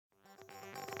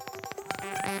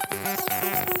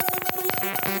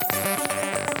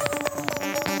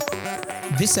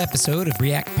This episode of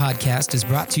React Podcast is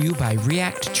brought to you by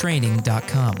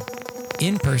reacttraining.com.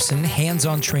 In-person,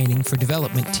 hands-on training for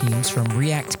development teams from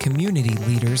React community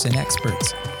leaders and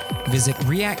experts. Visit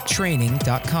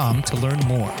reacttraining.com to learn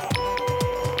more.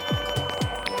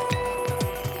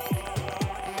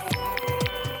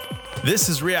 This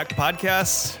is React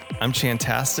Podcast. I'm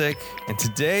Chantastic, and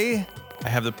today I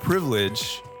have the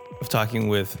privilege of talking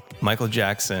with Michael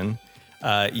Jackson.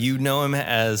 You know him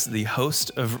as the host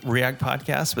of React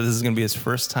Podcast, but this is going to be his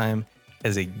first time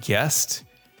as a guest.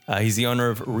 He's the owner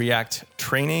of React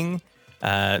Training,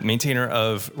 maintainer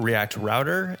of React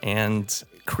Router, and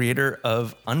creator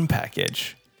of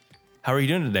Unpackage. How are you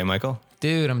doing today, Michael?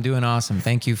 Dude, I'm doing awesome.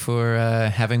 Thank you for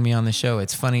having me on the show.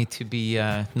 It's funny to be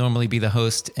normally be the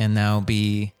host and now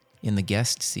be in the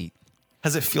guest seat. How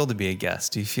does it feel to be a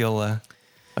guest? Do you feel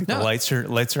like the lights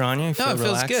are on you? No, it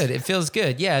feels good. It feels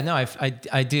good. Yeah, no,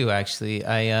 I do actually.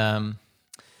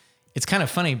 It's kind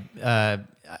of funny.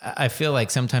 I feel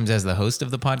like sometimes as the host of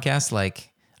the podcast,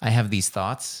 like I have these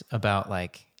thoughts about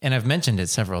like, and I've mentioned it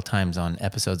several times on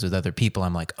episodes with other people.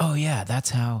 I'm like, oh yeah,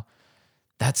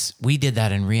 we did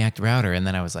that in React Router. And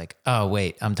then I was like, oh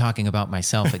wait, I'm talking about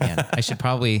myself again. I should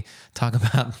probably talk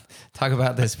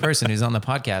about this person who's on the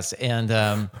podcast. And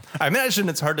I imagine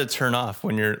it's hard to turn off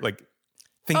when you're like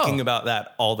thinking about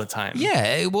that all the time.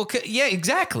 Yeah, well, yeah,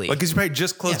 exactly. Like, because you probably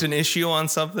just closed an issue on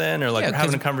something, or like you're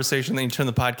having a conversation, then you turn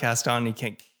the podcast on and you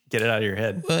can't get it out of your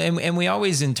head. Well, and we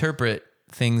always interpret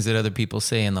things that other people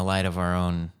say in the light of our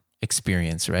own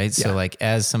experience, right? Yeah. So like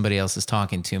as somebody else is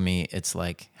talking to me, it's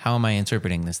like, how am I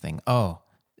interpreting this thing?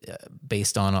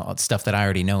 Based on all stuff that I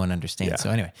already know and understand. Yeah.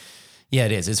 So anyway, yeah,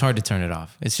 it is. It's hard to turn it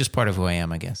off. It's just part of who I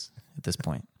am, I guess, at this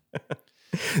point.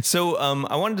 So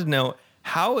I wanted to know,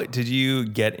 how did you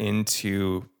get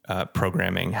into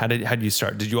programming? How did you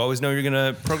start? Did you always know you're going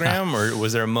to program, or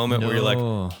was there a moment where you're like,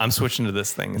 I'm switching to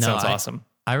this thing? It sounds awesome.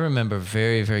 I remember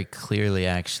very, very clearly,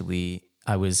 actually,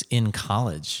 I was in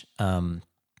college.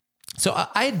 So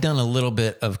I had done a little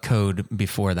bit of code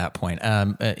before that point.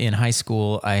 In high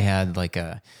school, I had like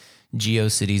a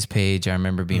GeoCities page. I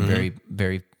remember being very,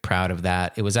 very proud of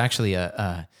that. It was actually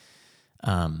it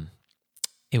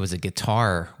was a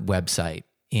guitar website,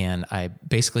 and I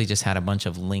basically just had a bunch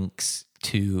of links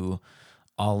to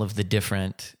all of the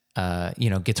different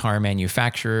guitar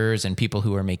manufacturers and people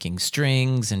who are making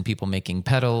strings and people making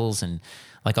pedals and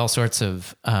like all sorts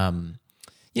of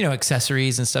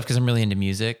accessories and stuff, because I'm really into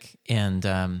music, and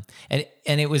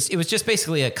it was just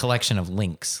basically a collection of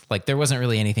links. Like there wasn't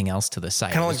really anything else to the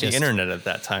site. Kind of like the internet at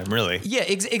that time, really. Yeah,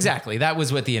 exactly. That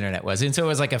was what the internet was. And so it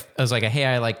was like a hey,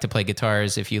 I like to play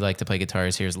guitars. If you like to play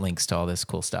guitars, here's links to all this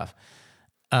cool stuff.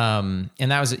 And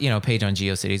that was a page on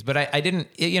GeoCities, but I didn't.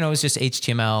 It was just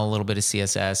HTML, a little bit of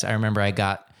CSS. I remember I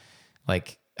got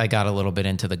a little bit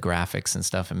into the graphics and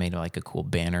stuff and made like a cool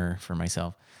banner for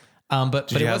myself. But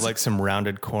did you have like some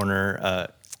rounded corner,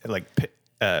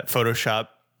 Photoshop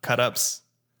cut-ups?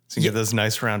 So you get those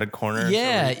nice rounded corners?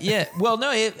 Yeah. Well,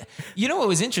 no, what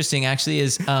was interesting actually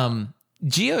is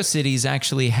GeoCities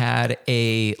actually had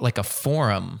a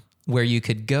forum where you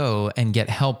could go and get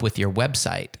help with your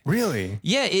website. Really?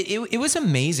 Yeah, it was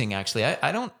amazing actually.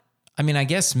 I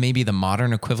guess maybe the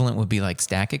modern equivalent would be like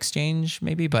Stack Exchange,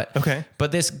 maybe, but okay.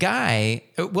 But this guy,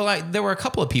 there were a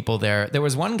couple of people there. There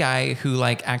was one guy who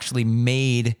actually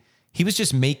he was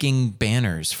just making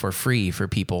banners for free for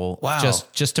people,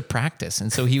 just to practice.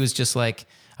 And so he was just like,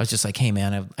 I was just like, hey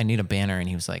man, I need a banner, and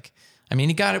he was like,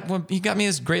 he got me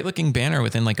this great looking banner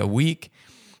within like a week.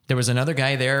 There was another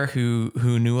guy there who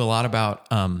knew a lot about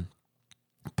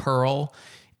Perl.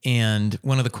 And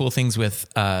one of the cool things with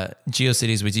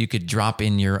GeoCities was you could drop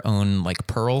in your own like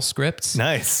Perl scripts.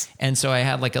 Nice. And so I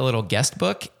had like a little guest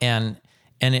book, and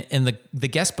the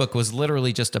guest book was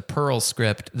literally just a Perl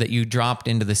script that you dropped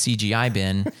into the CGI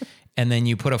bin, and then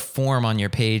you put a form on your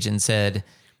page and said,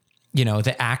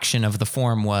 the action of the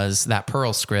form was that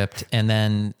Perl script, and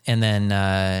then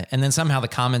somehow the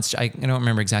comments, I don't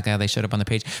remember exactly how they showed up on the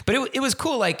page, but it was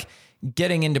cool, like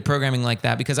getting into programming like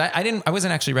that, because I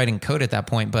wasn't actually writing code at that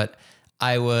point, but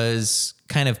I was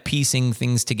kind of piecing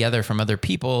things together from other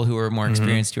people who were more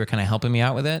experienced, who were kind of helping me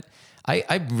out with it.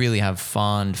 I really have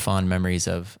fond tomemories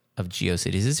of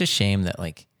GeoCities. It's a shame that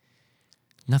like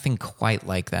nothing quite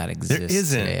like that exists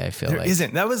today. I feel there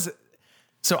isn't. That was.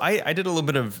 So I did a little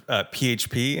bit of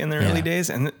PHP in the early days,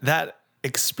 and that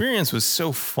experience was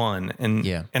so fun. And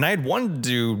I had wanted to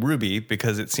do Ruby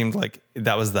because it seemed like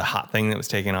that was the hot thing that was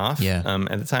taking off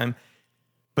at the time.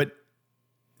 But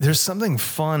there's something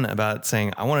fun about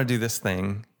saying, I want to do this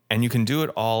thing, and you can do it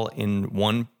all in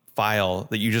one file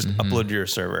that you just upload to your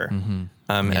server,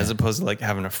 as opposed to like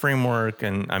having a framework.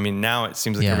 And I mean, now it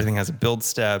seems like everything has a build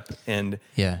step. And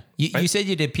you said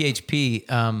you did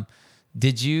PHP.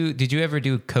 Did you ever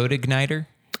do Code Igniter?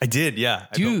 I did, yeah,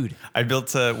 dude. I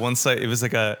built one site. It was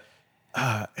like a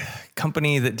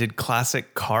company that did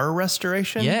classic car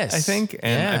restoration. Yes, I think,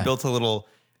 and I built a little,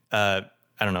 I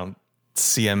don't know,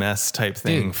 CMS type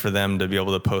thing for them to be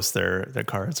able to post their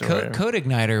cards. Or whatever. Code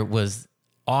Igniter was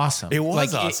awesome. It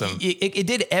was awesome. It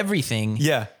did everything.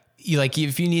 Yeah. Like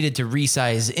if you needed to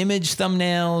resize image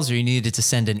thumbnails, or you needed to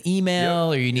send an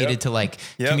email, or you needed to like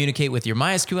communicate with your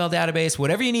MySQL database,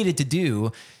 whatever you needed to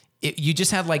do, you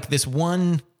just had like this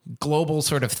one global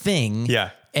sort of thing.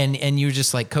 Yeah. And you were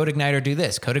just like, Code Igniter, do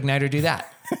this, Code Igniter, do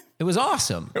that. It was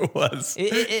awesome. It was.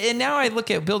 And now I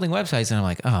look at building websites and I'm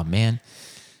like, oh man,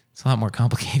 it's a lot more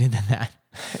complicated than that.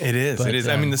 It is. But, it is.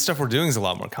 I mean, the stuff we're doing is a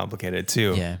lot more complicated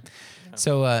too. Yeah.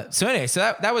 So anyway,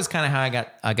 that was kind of how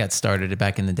I got started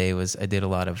back in the day. Was I did a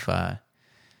lot of,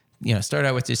 started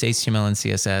out with just HTML and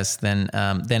CSS.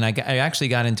 Then I actually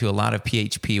got into a lot of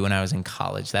PHP when I was in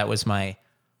college. That was my,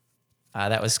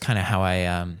 that was kind of how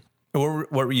I,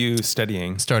 what were you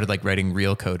studying? Started like writing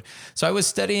real code. So I was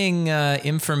studying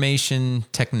information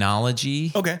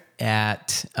technology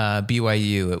at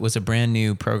BYU. It was a brand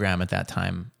new program at that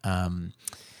time. And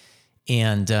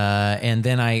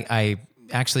then I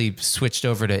actually switched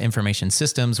over to information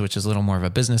systems, which is a little more of a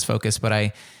business focus,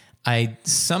 but I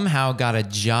somehow got a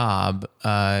job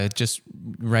just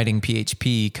writing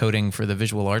PHP coding for the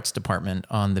visual arts department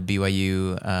on the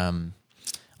BYU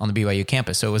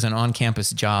campus. So it was an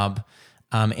on-campus job.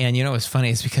 And you know what's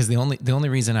funny is because the only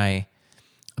reason I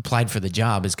applied for the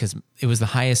job is because it was the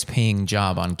highest paying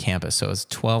job on campus. So it was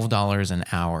 $12 an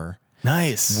hour.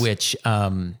 Nice. Which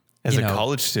as a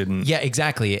college student. Yeah,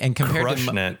 exactly. And compared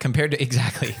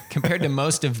to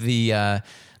most of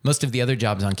the other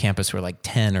jobs on campus were like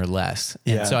 10 or less.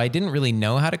 And so I didn't really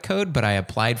know how to code, but I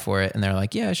applied for it and they're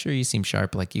like, yeah, sure, you seem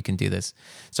sharp, like you can do this.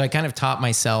 So I kind of taught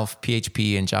myself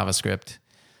PHP and JavaScript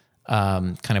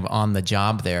kind of on the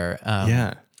job there.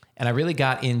 And I really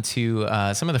got into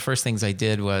some of the first things I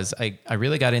did was I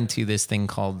really got into this thing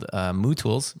called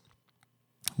MooTools,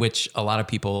 which a lot of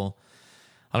people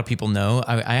know.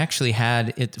 I actually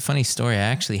had funny story. I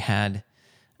actually had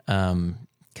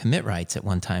commit rights at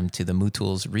one time to the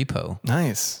MooTools repo.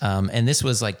 Nice. And this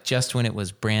was like just when it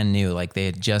was brand new, like they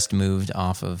had just moved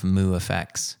off of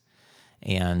MooFX,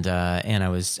 and I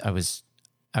was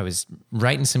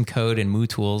writing some code in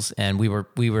MooTools, and we were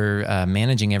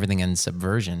managing everything in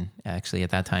Subversion actually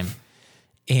at that time,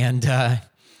 and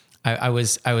I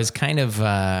was kind of.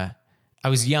 I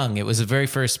was young. It was the very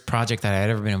first project that I had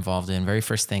ever been involved in, very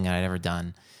first thing that I'd ever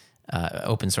done,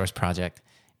 open source project.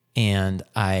 And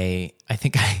I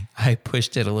think I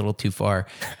pushed it a little too far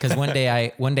because one day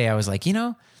I was like,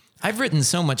 I've written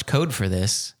so much code for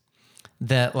this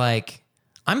that like,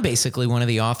 I'm basically one of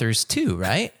the authors too,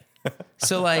 right?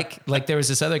 So like there was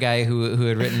this other guy who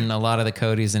had written a lot of the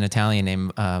code. He's an Italian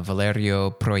named Valerio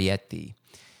Proietti.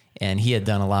 And he had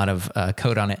done a lot of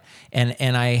code on it.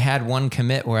 And I had one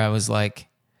commit where I was like,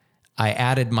 I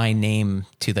added my name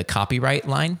to the copyright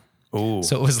line. Oh,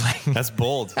 so it was like that's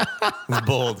bold. That's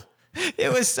bold. It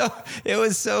was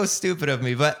so stupid of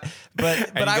me, but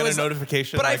I was a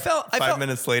notification. But like I felt 5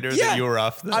 minutes later that you were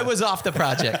off. I was off the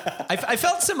project. I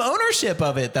felt some ownership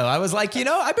of it though. I was like,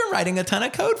 I've been writing a ton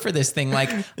of code for this thing. Like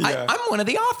I'm one of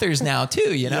the authors now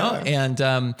too, And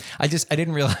I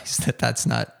didn't realize that's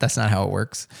not how it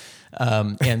works.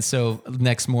 And so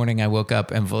next morning I woke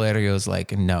up and Valerio's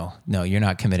like, no, you're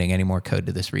not committing any more code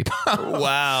to this repo.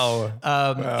 Wow.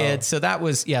 And so that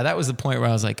was the point where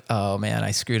I was like, oh man,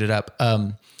 I screwed it up.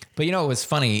 But what was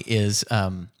funny is,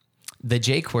 the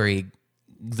jQuery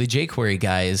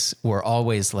guys were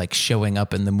always like showing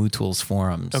up in the MooTools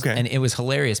forums. Okay. And it was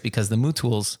hilarious because the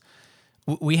MooTools,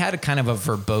 we had a kind of a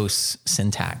verbose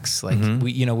syntax. Like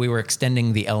we were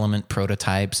extending the element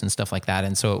prototypes and stuff like that.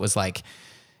 And so it was like,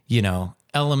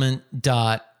 element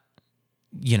dot,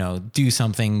 do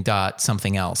something dot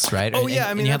something else, right? Oh yeah,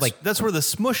 I mean that's where the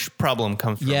smush problem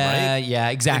comes from, right? Yeah,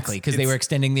 exactly, because they were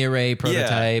extending the array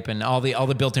prototype and all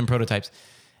the built-in prototypes,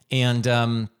 and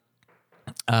so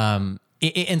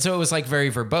it was like very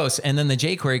verbose. And then the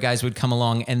jQuery guys would come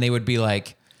along and they would be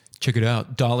like, check it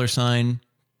out, $animate,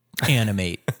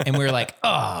 and we were like,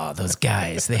 oh, those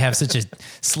guys, they have such a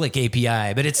slick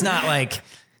API, but it's not like.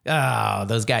 Oh,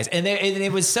 those guys. And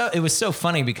it was so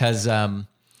funny because,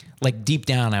 like deep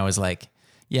down I was like,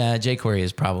 yeah, jQuery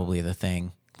is probably the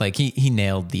thing. Like he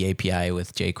nailed the API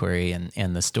with jQuery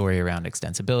and the story around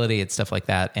extensibility and stuff like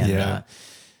that. And,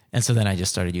 And so then I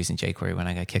just started using jQuery when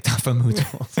I got kicked off of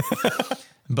MooTools.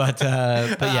 But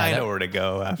yeah, I know where to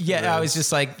go after yeah, this. I was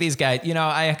just like, these guys,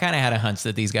 I kind of had a hunch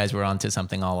that these guys were onto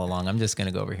something all along. I'm just going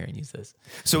to go over here and use this.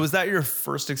 So was that your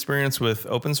first experience with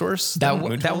open source?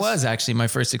 That was actually my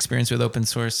first experience with open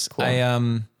source.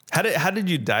 Cool. How did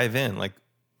you dive in? Like,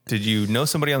 did you know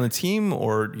somebody on the team,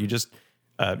 or you just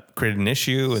created an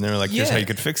issue and they were like, here's how you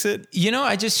could fix it?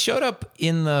 I just showed up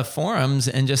in the forums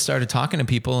and just started talking to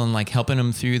people and like helping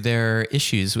them through their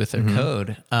issues with their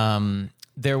code.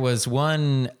 There was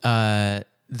one, and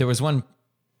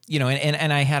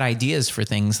I had ideas for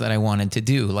things that I wanted to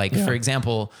do. Like, for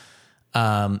example,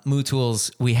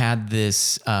 MooTools, we had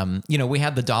this, we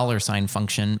had the $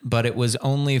 function, but it was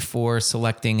only for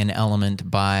selecting an element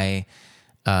by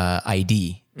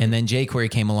ID. And then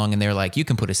jQuery came along and they're like, you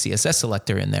can put a CSS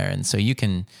selector in there. And so you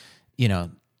can,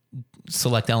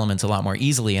 select elements a lot more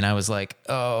easily. And I was like,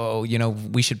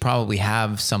 we should probably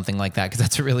have something like that, because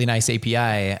that's a really nice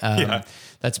API.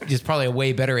 That's just probably a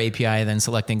way better API than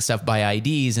selecting stuff by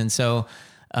IDs. And so,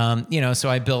 so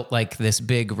I built like this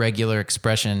big regular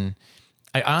expression.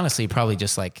 I honestly probably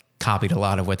just like copied a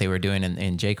lot of what they were doing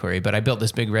in jQuery, but I built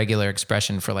this big regular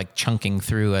expression for like chunking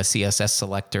through a CSS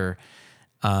selector.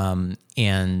 And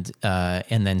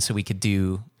then so we could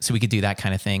do that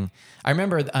kind of thing. I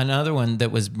remember another one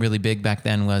that was really big back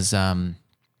then was,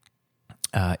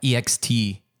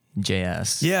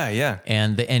 EXT.js. Yeah.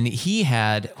 And he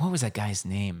had, what was that guy's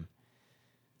name?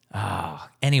 Oh,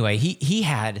 anyway, he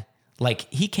had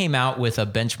like, he came out with a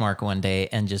benchmark one day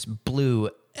and just blew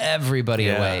everybody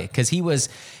away. Cause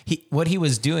what he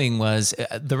was doing was,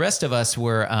 the rest of us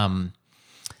were,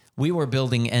 we were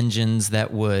building engines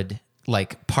that would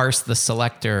like parse the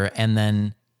selector and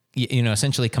then,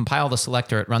 essentially compile the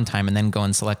selector at runtime and then go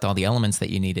and select all the elements that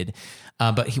you needed.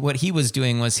 But what he was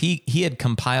doing was he had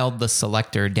compiled the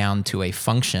selector down to a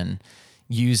function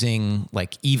using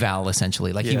like eval,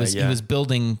 essentially. Like he was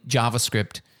building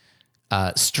JavaScript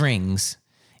strings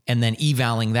and then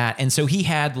evaling that. And so he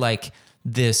had like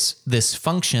this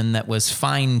function that was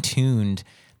fine-tuned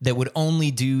that would only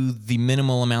do the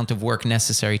minimal amount of work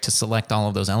necessary to select all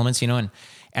of those elements, And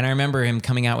I remember him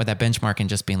coming out with that benchmark and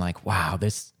just being like, wow,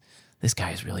 this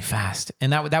guy is really fast.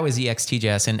 And that was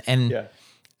EXT.js. And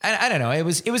I don't know, it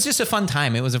was just a fun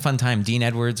time. It was a fun time. Dean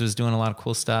Edwards was doing a lot of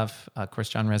cool stuff. Of course,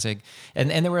 John Resig. And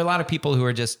there were a lot of people who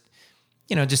were just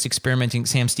experimenting.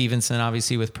 Sam Stevenson,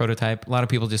 obviously, with Prototype. A lot of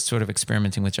people just sort of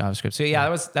experimenting with JavaScript. So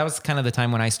yeah, that was kind of the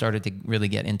time when I started to really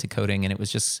get into coding. And it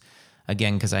was just,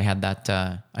 again, because I had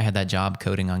that job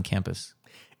coding on campus.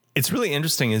 It's really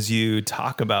interesting as you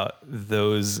talk about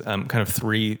those kind of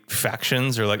three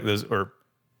factions, or like those, or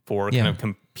four kind of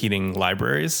competing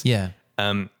libraries. Yeah.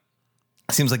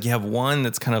 It seems like you have one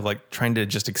that's kind of like trying to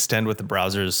just extend what the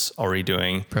browser's already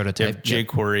doing. Prototype. You have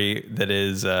jQuary that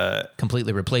is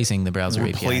completely replacing the browser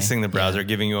API.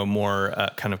 Giving you a more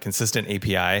kind of consistent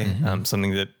API,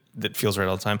 something that feels right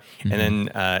all the time. And then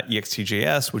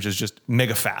EXT.js, which is just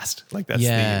mega fast. Like that's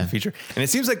the feature. And it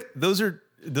seems like those are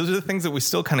the things that we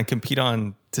still kind of compete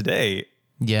on today.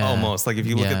 Yeah. Almost. Like if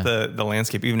you look at the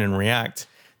landscape, even in React,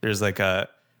 there's like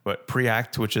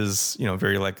Preact, which is,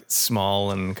 very like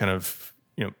small and kind of,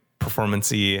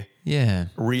 performance-y. Yeah.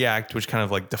 React, which kind of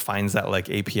like defines that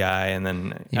like API. And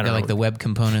then you've got like the web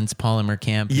components, Polymer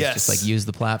Camp. Yes. Just like use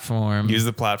the platform.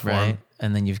 Right?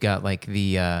 And then you've got like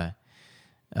the,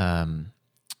 I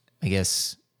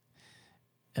guess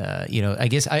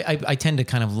I tend to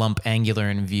kind of lump Angular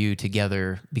and Vue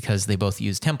together because they both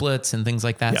use templates and things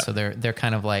like that. Yeah. So they're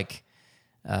kind of like,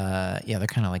 they're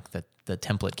kind of like the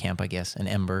template camp, I guess. And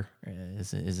Ember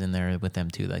is in there with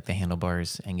them too, like the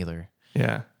handlebars, Angular.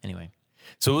 Yeah. Anyway.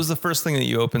 So what was the first thing that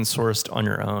you open sourced on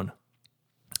your own?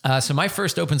 So my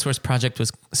first open source project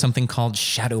was something called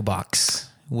Shadowbox.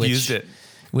 Used it.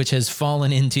 Which has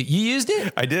fallen into... You used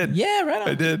it? I did. Yeah, right on.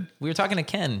 I did. We were talking to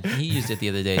Ken. He used it the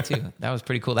other day too. That was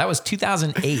pretty cool. That was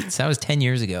 2008. So that was 10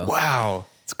 years ago. Wow.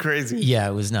 It's crazy. Yeah,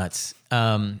 it was nuts.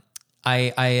 I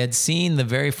had seen the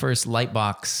very first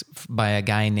Lightbox by a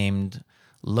guy named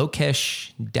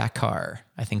Lokesh Dakar,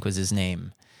 I think was his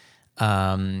name.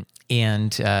 And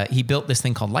he built this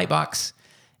thing called Lightbox.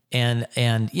 And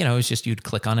it was just, you'd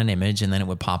click on an image and then it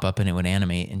would pop up and it would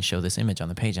animate and show this image on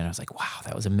the page. And I was like, wow,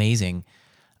 that was amazing.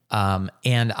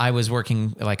 And I was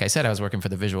working, like I said, I was working for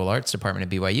the visual arts department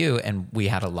at BYU, and we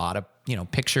had a lot of,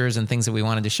 pictures and things that we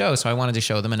wanted to show. So I wanted to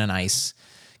show them in a nice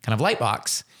kind of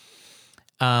Lightbox.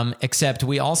 Except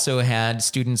we also had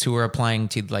students who were applying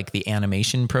to like the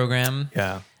animation program.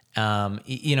 Yeah. And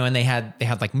they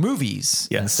had like movies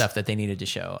and stuff that they needed to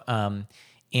show.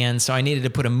 And so I needed to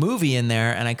put a movie in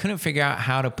there, and I couldn't figure out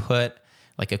how to put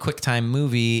like a QuickTime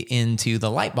movie into the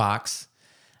Lightbox.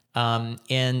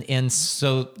 And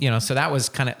so, so that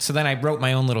was so then I wrote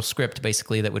my own little script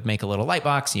basically that would make a little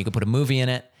Lightbox and you could put a movie in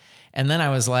it. And then I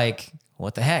was like,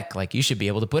 what the heck? Like you should be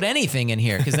able to put anything in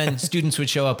here. Cause then students would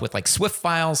show up with like Swift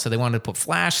files. So they wanted to put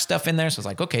Flash stuff in there. So I was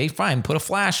like, okay, fine. Put a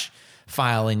Flash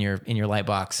file in your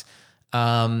Lightbox. Put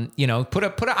an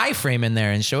iframe in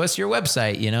there and show us your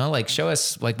website, like show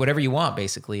us like whatever you want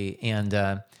basically.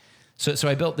 And, So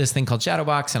I built this thing called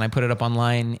Shadowbox and I put it up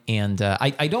online and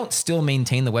I don't still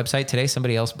maintain the website today.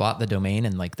 Somebody else bought the domain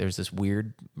and like there's this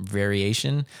weird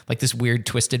variation, like this weird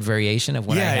twisted variation of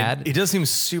what I had. It does seem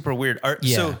super weird.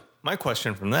 So my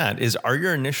question from that is, are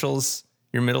your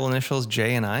middle initials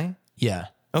J and I? Yeah.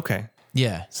 Okay.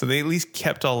 Yeah. So they at least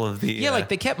kept all of the... Yeah, like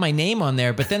they kept my name on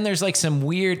there, but then there's like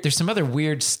there's some other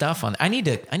weird stuff on. I need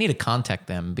to contact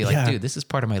them and be like, dude, this is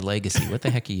part of my legacy. What the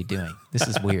heck are you doing? This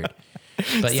is weird.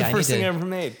 But it's the first thing I ever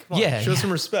made. Come on, show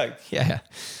some respect. Yeah.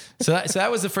 So that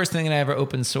was the first thing that I ever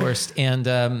open sourced.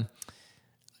 And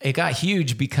it got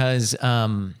huge because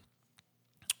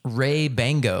Ray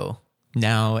Bango,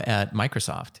 now at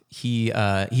Microsoft, he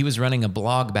was running a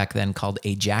blog back then called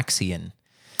Ajaxian.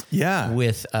 Yeah.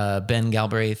 With Ben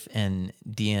Galbraith and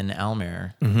Dean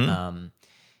Almer. Mm-hmm.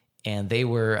 And they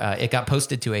were, it got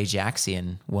posted to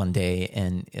Ajaxian one day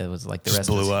and it was like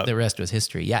the rest was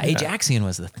history. Yeah. Ajaxian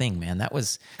was the thing, man. That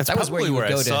was where you would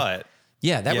go saw it.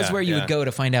 Yeah. That was where you would go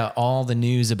to find out all the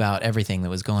news about everything that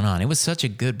was going on. It was such a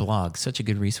good blog, such a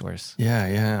good resource. Yeah.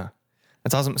 Yeah.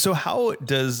 That's awesome. So how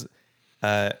does,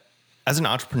 as an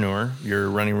entrepreneur, you're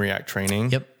running React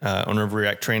Training, owner of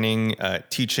React Training,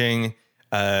 teaching,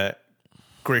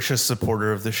 gracious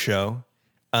supporter of the show.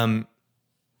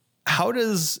 How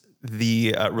does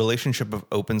the relationship of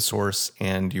open source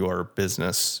and your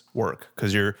business work?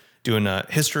 Because you're doing a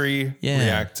history,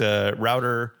 React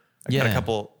router. I got a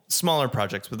couple smaller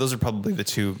projects, but those are probably the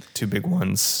two big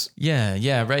ones.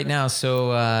 Yeah. Right now,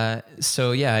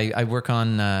 I work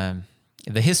on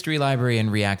the history library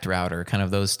and React router, kind of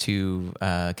those two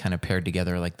kind of paired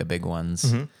together like the big ones.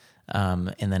 Mm-hmm.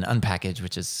 And then Unpackage,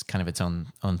 which is kind of its own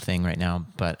thing right now,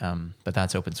 but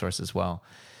that's open source as well.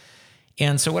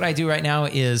 And so what I do right now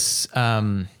is,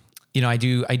 I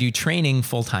do training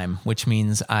full time, which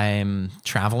means I'm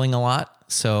traveling a lot.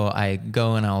 So I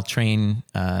go and I'll train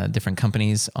different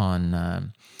companies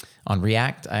on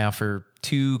React. I offer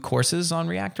 2 courses on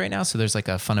React right now. So there's like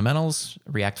a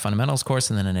React fundamentals course,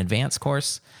 and then an advanced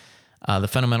course. The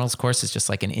fundamentals course is just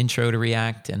like an intro to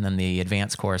React, and then the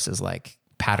advanced course is like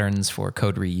patterns for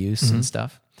code reuse and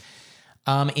stuff.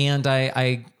 And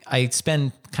I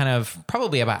spend kind of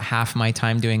probably about half my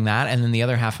time doing that. And then the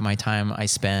other half of my time I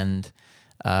spend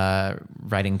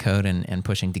writing code and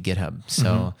pushing to GitHub.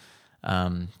 So,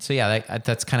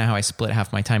 that's kind of how I split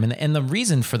half my time. And the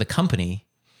reason for the company,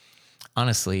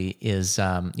 honestly, is,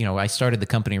 I started the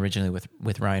company originally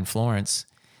with Ryan Florence,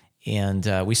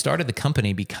 and we started the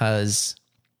company because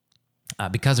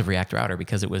of React Router,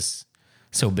 because it was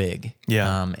so big.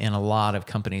 Yeah. And a lot of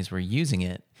companies were using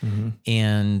it. Mm-hmm.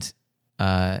 And,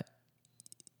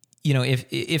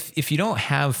 if you don't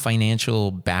have financial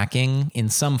backing in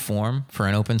some form for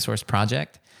an open source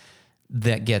project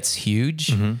that gets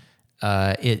huge,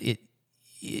 it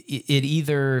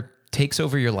either takes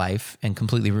over your life and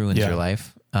completely ruins your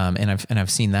life. And I've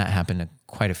seen that happen to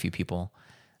quite a few people.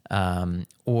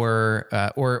 Or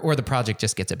the project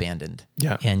just gets abandoned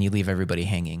and you leave everybody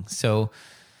hanging. So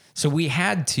we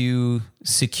had to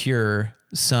secure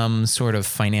some sort of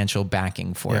financial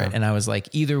backing for it. And I was like,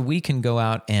 either we can go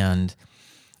out and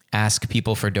ask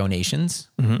people for donations,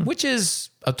 which is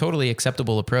a totally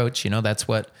acceptable approach. That's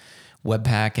what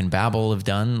Webpack and Babel have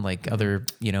done. Like other,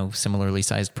 similarly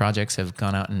sized projects have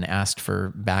gone out and asked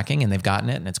for backing and they've gotten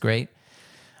it and it's great.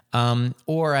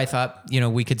 Or I thought,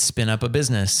 we could spin up a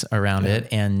business around it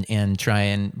and try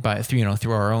and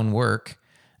through our own work,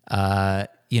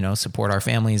 support our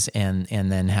families and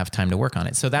then have time to work on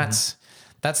it. So that's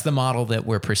the model that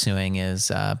we're pursuing is,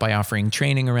 by offering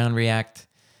training around React,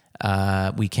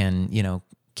 we can,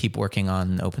 keep working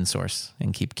on open source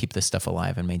and keep this stuff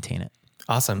alive and maintain it.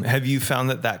 Awesome. Have you found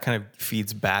that kind of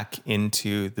feeds back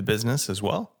into the business as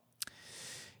well?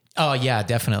 Oh yeah,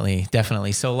 definitely.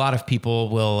 So a lot of people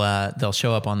will, they'll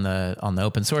show up on the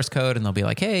open source code and they'll be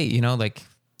like, hey,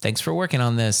 thanks for working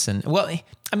on this. And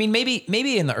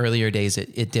maybe in the earlier days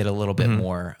it did a little bit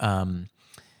more.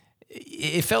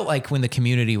 It felt like when the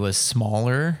community was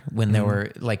smaller, when there were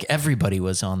like everybody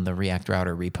was on the React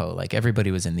Router repo, like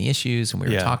everybody was in the issues and we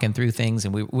were talking through things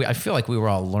and I feel like we were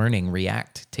all learning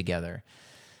React together.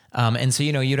 And so,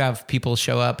 you'd have people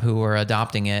show up who were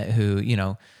adopting it,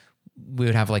 who, we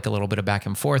would have like a little bit of back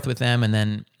and forth with them. And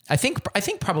then I think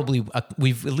probably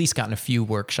we've at least gotten a few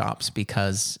workshops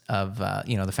because of,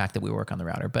 the fact that we work on the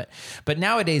router. But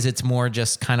nowadays it's more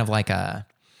just kind of like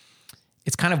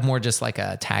it's kind of more just like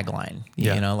a tagline,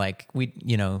 like we,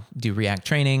 do React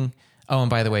training. Oh, and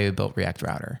by the way, we built React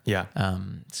Router. Yeah.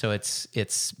 So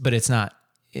but it's not,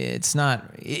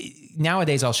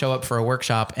 nowadays I'll show up for a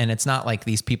workshop and it's not like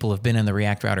these people have been in the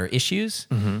React Router issues,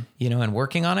 and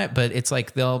working on it, but it's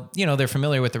like they're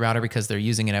familiar with the router because they're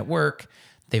using it at work.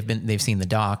 They've seen the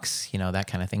docs, that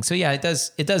kind of thing. So yeah,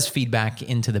 it does feed back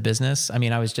into the business. I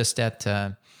mean, I was just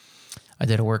I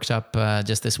did a workshop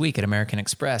just this week at American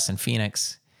Express in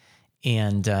Phoenix,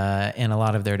 and a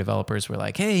lot of their developers were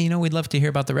like, "Hey, we'd love to hear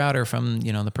about the router from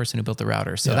the person who built the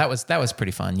router." So that was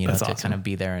pretty fun, to awesome. kind of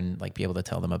be there and like be able to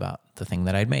tell them about the thing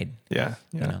that I'd made. Yeah.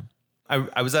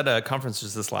 I was at a conference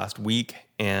just this last week,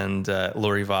 and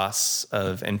Lori Voss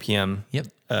of NPM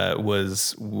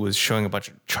was showing a bunch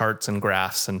of charts and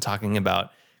graphs and talking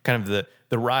about kind of the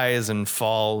rise and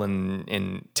fall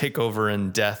and takeover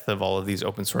and death of all of these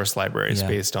open source libraries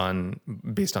based on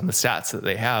the stats that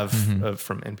they have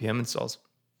from NPM installs.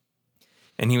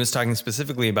 And he was talking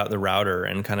specifically about the router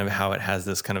and kind of how it has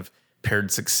this kind of paired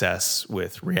success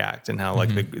with React, and how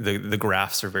like the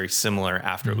graphs are very similar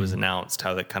after it was announced,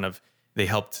 how that kind of they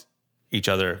helped each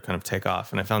other kind of take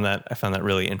off. And I found that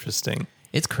really interesting.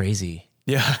 It's crazy.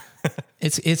 Yeah.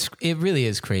 it really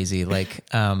is crazy. Like,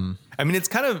 I mean, it's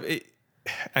kind of,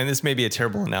 and this may be a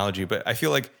terrible analogy, but I feel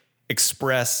like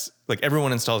Express, like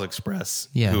everyone installs Express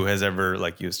who has ever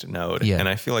like used Node. Yeah. And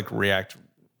I feel like React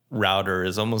Router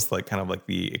is almost like kind of like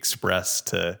the Express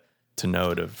to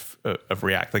Node of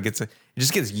React. Like it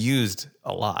just gets used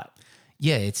a lot.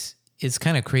 Yeah. It's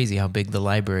kind of crazy how big the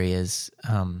library is,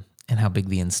 and how big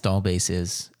the install base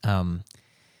is.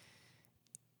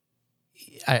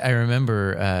 I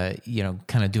remember,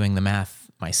 kind of doing the math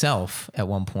myself at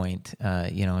one point,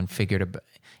 and figured,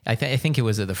 I think it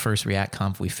was at the first React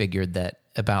Conf, we figured that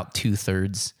about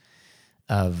 2/3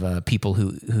 of people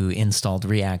who installed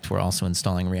React were also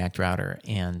installing React Router.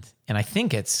 And I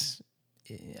think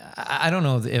I don't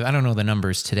know the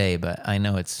numbers today, but I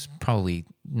know it's probably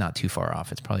not too far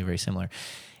off. It's probably very similar.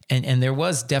 And there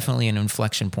was definitely an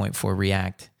inflection point for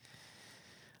React,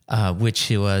 which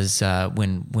was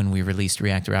when we released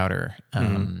React Router.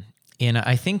 And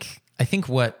I think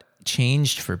what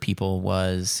changed for people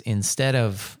was instead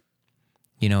of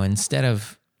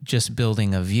just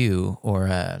building a view or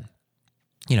a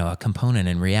component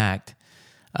in React,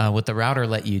 what the router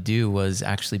let you do was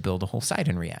actually build a whole site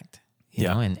in React. You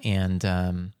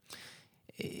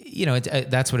know,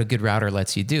 that's what a good router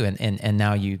lets you do. And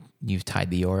now you've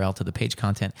tied the URL to the page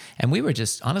content. And we were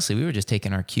just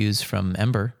taking our cues from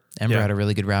Ember. Ember had a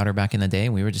really good router back in the day,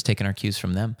 and we were just taking our cues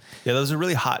from them. Yeah, that was a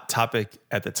really hot topic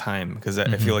at the time because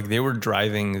I feel like they were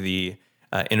driving the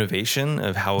innovation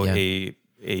of how a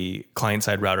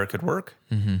client-side router could work.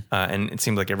 And it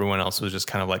seemed like everyone else was just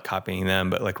kind of like copying them.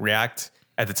 But like React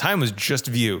at the time was just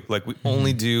Vue. Like we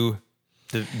only do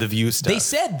the Vue stuff. They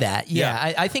said that,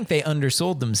 I think they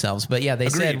undersold themselves, but yeah, they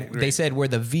said we're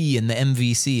the V in the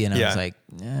MVC, and I was like,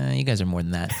 you guys are more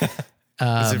than that.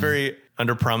 It's a very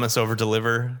under promise, over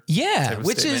deliver. Yeah,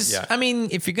 which statement. Is, I mean,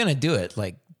 if you're gonna do it,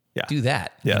 like, do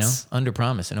that. Yes. Under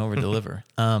promise and over deliver.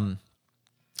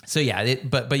 So yeah,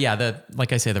 but yeah,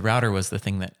 like I say, the router was the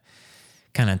thing that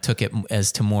kind of took it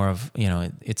as to more of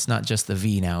it's not just the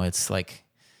V now. It's like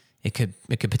it could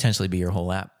potentially be your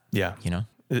whole app. Yeah,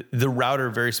 The router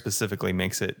very specifically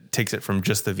takes it from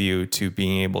just the view to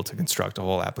being able to construct a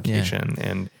whole application.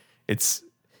 And it's,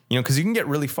 because you can get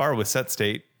really far with set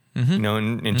state, in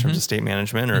terms of state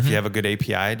management, or if you have a good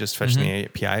API, just fetching the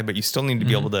API, but you still need to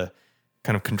be able to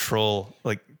kind of control,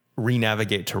 like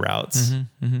re-navigate to routes.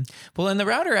 Well, and the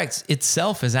router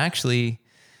itself is actually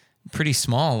pretty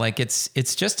small. Like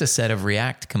it's just a set of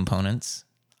React components.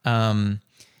 We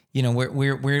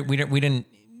didn't,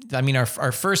 I mean,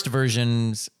 our first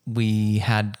versions, we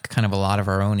had kind of a lot of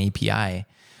our own API.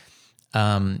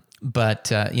 But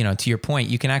to your point,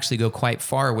 you can actually go quite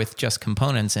far with just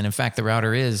components. And in fact, the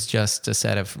router is just a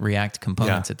set of React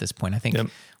components at this point. I think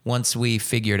once we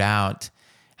figured out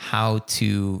how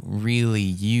to really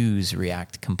use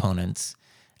React components,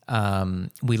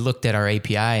 we looked at our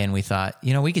API and we thought,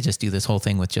 we could just do this whole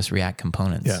thing with just React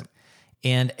components. Yeah.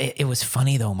 And it was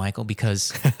funny though, Michael,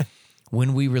 because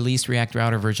when we released React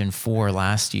Router version 4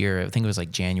 last year, I think it was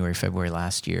like January, February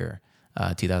last year,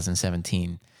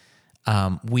 2017,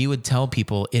 we would tell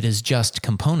people it is just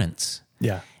components.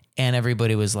 Yeah. And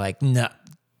everybody was like, no,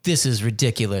 this is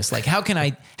ridiculous. Like, how can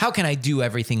I do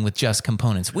everything with just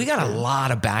components? We got a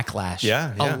lot of backlash.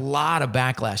 Yeah. A lot of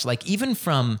backlash. Like even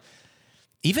from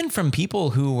people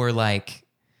who were like,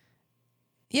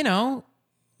 you know,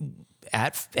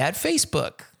 at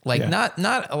Facebook, like not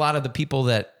a lot of the people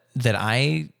that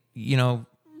I, you know,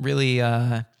 really,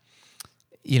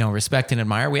 you know, respect and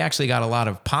admire. We actually got a lot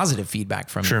of positive feedback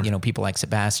from, you know, people like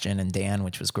Sebastian and Dan,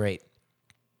 which was great.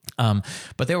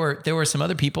 But there were some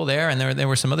other people there, and there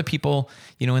were some other people,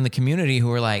 you know, in the community who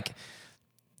were like,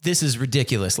 this is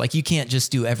ridiculous. Like, you can't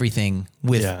just do everything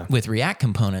with React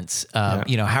components.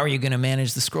 You know, how are you going to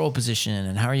manage the scroll position,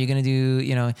 and how are you going to do,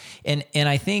 you know, and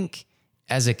I think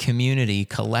as a community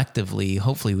collectively,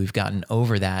 hopefully we've gotten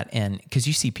over that. And cause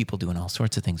you see people doing all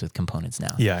sorts of things with components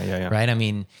now. Yeah. Right. I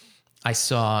mean, I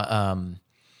saw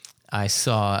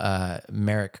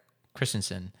Merrick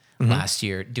Christensen last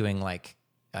year doing like,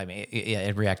 I mean,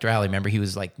 at React Rally, remember he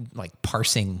was like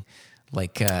parsing,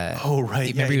 like, oh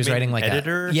right, remember he was writing like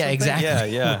editor,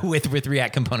 exactly, yeah, with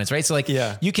React components, right? So like,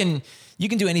 you can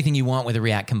do anything you want with a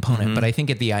React component, but I think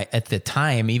at the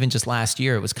time, even just last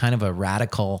year, it was kind of a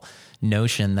radical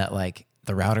notion that like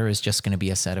the router is just going to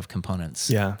be a set of components.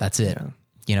 Yeah, that's it. Yeah.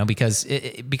 You know, because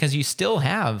you still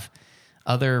have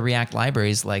other React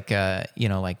libraries like you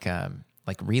know, like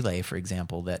Relay, for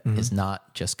example, that is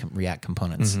not just React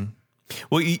components.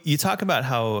 Well, you talk about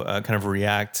how kind of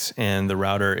React and the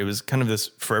router, it was kind of this,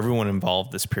 for everyone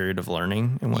involved, this period of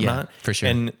learning and whatnot. Yeah, for sure.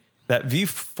 And that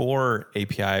V4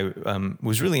 API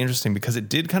was really interesting because it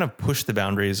did kind of push the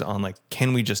boundaries on like,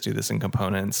 can we just do this in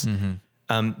components?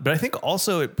 But I think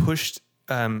also it pushed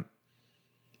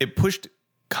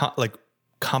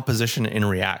composition in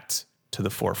React to the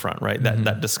forefront, right?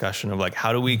 That discussion of like,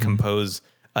 how do we compose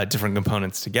different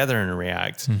components together in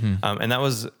React. And that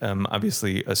was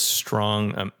obviously a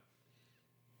strong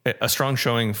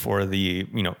showing for the,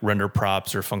 you know, render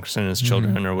props or function as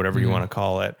children or whatever you want to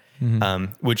call it,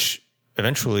 which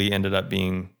eventually ended up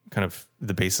being kind of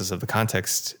the basis of the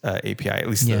context API, at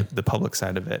least the public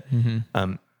side of it.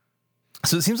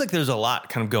 So it seems like there's a lot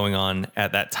kind of going on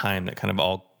at that time that kind of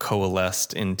all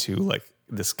coalesced into like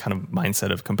this kind of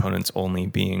mindset of components only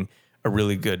being a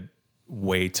really good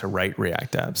way to write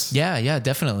React apps. Yeah,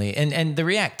 definitely. And the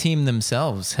React team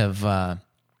themselves have kind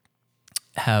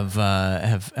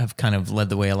of led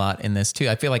the way a lot in this too.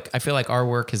 I feel like our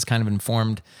work has kind of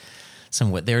informed some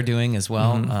of what they're doing as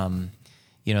well.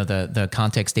 You know, the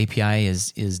context API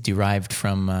is derived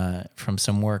from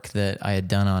some work that I had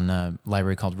done on a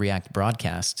library called React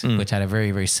Broadcast, which had a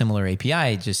very, very similar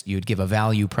API. Just you would give a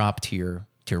value prop to your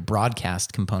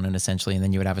broadcast component essentially, and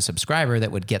then you would have a subscriber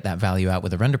that would get that value out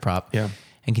with a render prop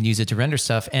and can use it to render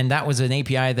stuff. And that was an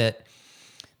API that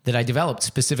I developed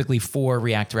specifically for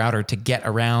React Router to get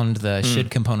around the should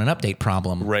component update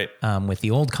problem, right? With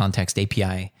the old context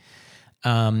API.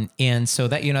 And so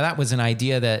that, you know, that was an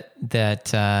idea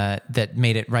that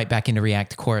made it right back into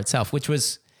React core itself, which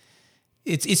was,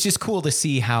 it's just cool to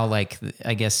see how, like,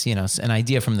 I guess, you know, an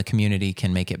idea from the community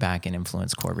can make it back and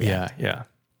influence core React. Yeah.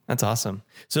 That's awesome.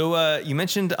 So you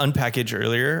mentioned Unpackage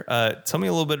earlier. Tell me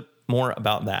a little bit more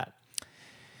about that.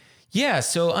 Yeah.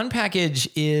 So Unpackage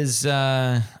is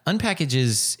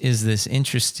this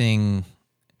interesting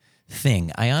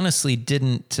thing. I honestly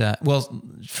didn't. Well,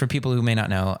 for people who may not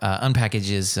know,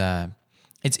 Unpackage is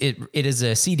it is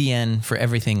a CDN for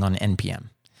everything on NPM.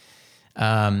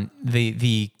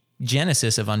 The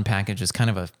genesis of Unpackage is kind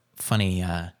of a funny.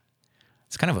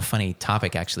 It's kind of a funny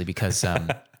topic actually, because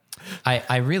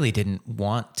I really didn't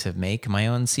want to make my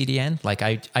own CDN. Like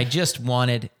I just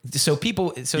wanted, so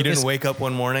people, so you didn't wake up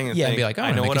one morning and and be like, oh,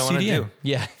 I know what I want to do.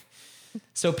 Yeah.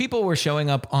 So people were showing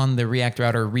up on the React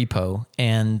Router repo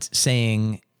and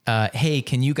saying, hey,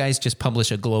 can you guys just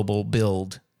publish a global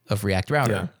build of React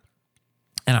Router? Yeah.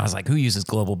 And I was like, who uses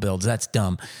global builds? That's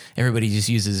dumb. Everybody just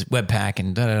uses Webpack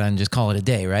and just call it a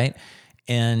day, right?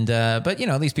 And but you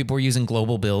know, these people were using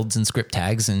global builds and script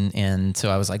tags, and so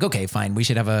I was like, okay, fine, we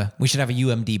should have a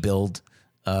UMD build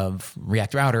of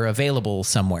React Router available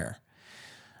somewhere.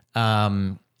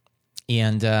 And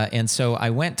so I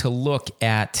went to look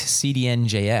at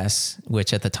CDN.js,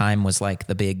 which at the time was like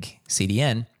the big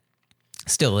CDN,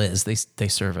 still is. They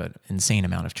serve an insane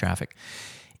amount of traffic,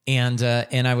 and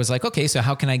I was like, okay, so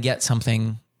how can I get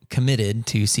something committed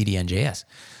to CDN.js?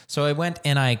 So I went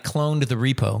and I cloned the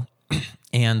repo.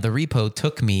 And the repo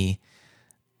took me,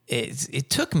 it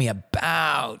took me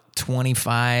about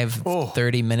 25,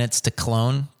 30 minutes to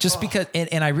clone, just because,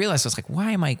 and I realized, I was like,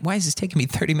 why is this taking me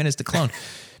 30 minutes to clone?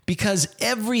 Because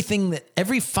every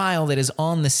file that is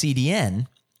on the CDN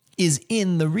is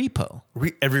in the repo.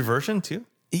 Every version too?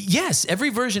 Yes, every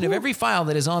version of every file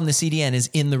that is on the CDN is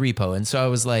in the repo. And so I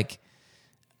was like,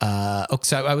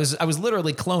 so I was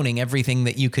literally cloning everything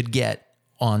that you could get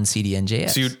on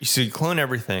CDN.js. So you clone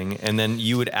everything, and then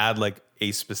you would add like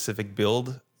a specific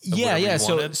build. Yeah.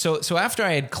 So after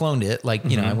I had cloned it, like,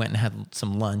 you know, I went and had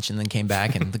some lunch and then came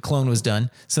back and the clone was done.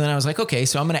 So then I was like, okay,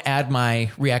 so I'm going to add my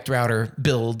React router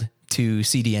build to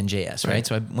CDN.js, right?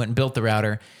 So I went and built the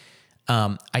router.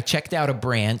 I checked out a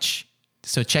branch.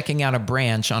 So checking out a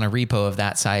branch on a repo of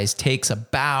that size takes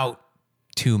about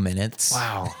 2 minutes.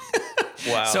 Wow.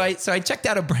 So I checked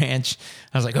out a branch.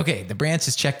 I was like, okay, the branch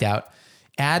is checked out.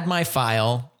 Add my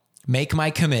file, make my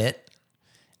commit,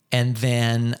 and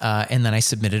then I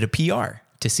submitted a PR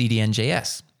to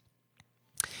CDN.js.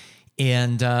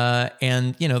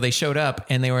 And you know, they showed up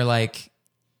and they were like,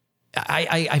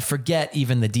 I forget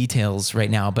even the details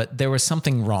right now, but there was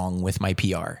something wrong with my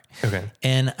PR. Okay.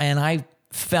 And I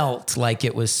felt like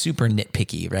it was super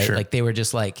nitpicky, right? Sure. Like they were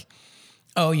just like,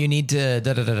 oh, you need to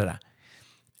da da da da.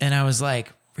 And I was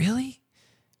like, really?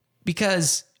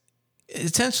 Because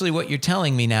essentially what you're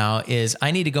telling me now is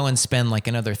I need to go and spend like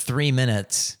another 3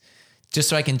 minutes just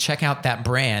so I can check out that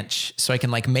branch, so I can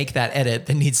like make that edit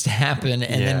that needs to happen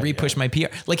and then repush my PR.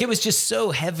 Like it was just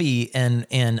so heavy and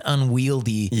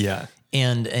unwieldy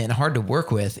and hard to work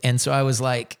with. And so I was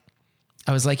like,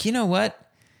 you know what?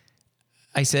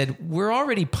 I said, we're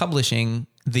already publishing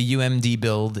the UMD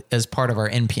build as part of our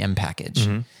NPM package.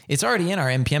 It's already in our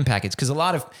NPM package because a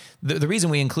lot of the reason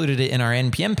we included it in our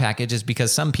NPM package is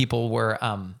because some people would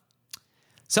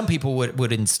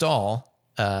install,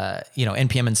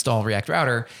 NPM install React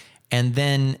Router, and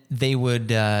then they would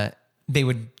go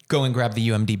and grab the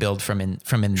UMD build from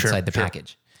inside the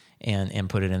package and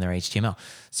put it in their HTML.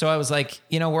 So I was like,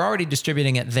 you know, we're already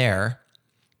distributing it there.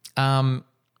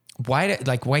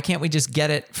 Why can't we just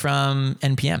get it from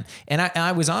NPM? And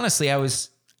I was honestly, I was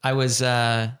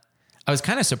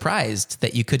kind of surprised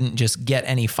that you couldn't just get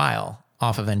any file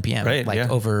off of NPM,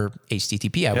 over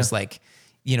HTTP. I was like,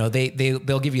 you know,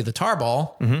 they'll give you the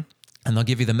tarball and they'll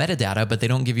give you the metadata, but they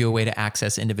don't give you a way to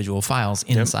access individual files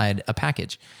inside a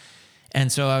package.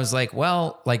 And so I was like,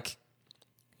 well, like,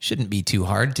 shouldn't be too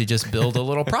hard to just build a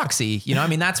little proxy. You know, I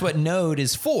mean, that's what Node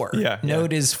is for.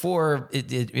 Node is for,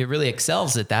 it really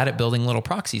excels at that, at building little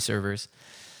proxy servers.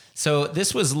 So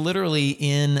this was literally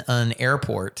in an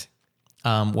airport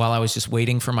while I was just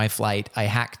waiting for my flight. I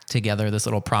hacked together this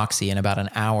little proxy in about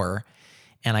an hour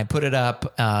and I put it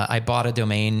up. I bought a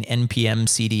domain, npmcdn.com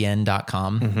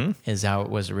is how it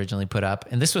was originally put up.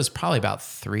 And this was probably about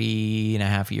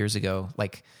 3.5 years ago,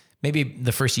 like maybe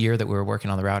the first year that we were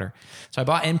working on the router. So I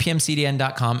bought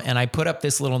npmcdn.com and I put up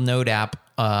this little Node app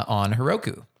on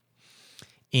Heroku.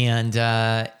 And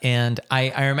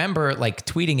I remember like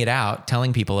tweeting it out,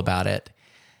 telling people about it.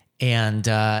 And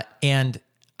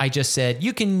I just said,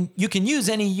 you can use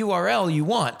any URL you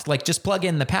want, like just plug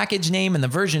in the package name and the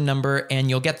version number and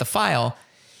you'll get the file.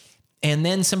 And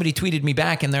then somebody tweeted me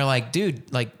back and they're like,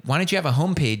 dude, like, why don't you have a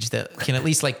homepage that can at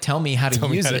least like tell me how to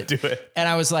use it? Do it. And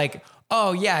I was like,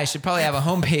 oh yeah, I should probably have a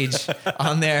homepage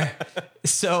on there.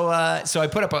 So I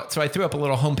threw up a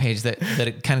little homepage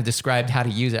that kind of described how to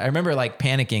use it. I remember like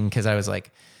panicking because I was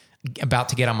like about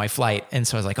to get on my flight. And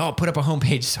so I was like, oh, put up a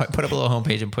homepage. So I put up a little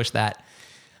homepage and pushed that.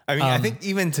 I mean, I think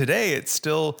even today it's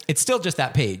still just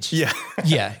that page. Yeah.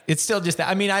 Yeah. It's still just that.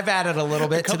 I mean, I've added a little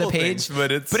bit to the page,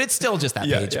 things, but it's still just that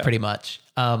page pretty much.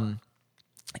 And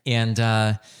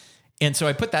so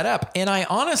I put that up and I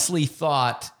honestly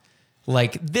thought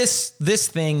like this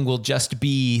thing will just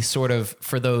be sort of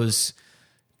for those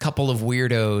couple of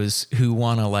weirdos who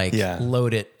want to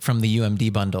load it from the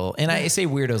UMD bundle. And I say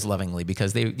weirdos lovingly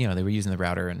because they were using the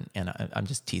router and I'm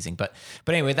just teasing. But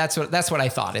anyway, that's what I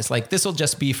thought. It's like, this will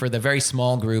just be for the very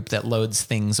small group that loads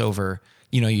things over,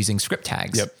 using script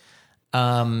tags. Yep.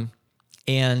 And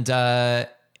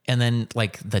then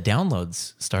like the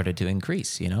downloads started to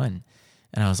increase, and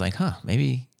I was like,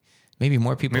 maybe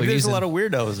more people are using. There's a lot of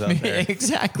weirdos out there.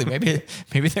 Exactly.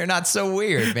 Maybe they're not so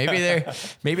weird. Maybe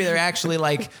they're actually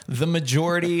like the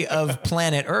majority of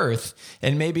planet Earth,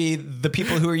 and maybe the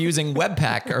people who are using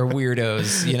Webpack are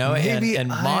weirdos, and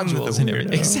modules and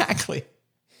everything. Exactly.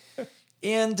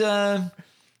 And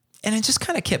it just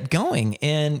kind of kept going.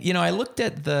 And I look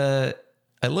at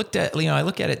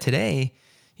it today.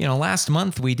 Last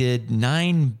month we did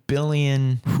 9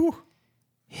 billion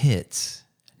hits.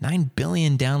 9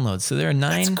 billion downloads. So there are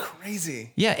 9. That's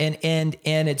crazy. Yeah. And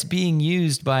it's being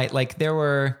used by like, there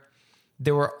were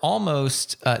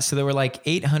almost, so there were like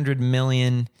 800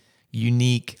 million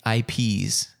unique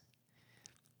IPs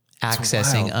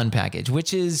accessing Unpackaged,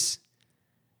 which is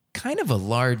kind of a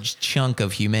large chunk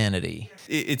of humanity.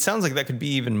 It sounds like that could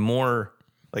be even more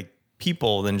like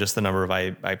people than just the number of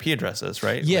IP addresses,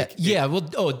 right? Yeah.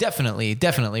 Like Well,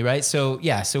 definitely. Right. So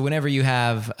so whenever you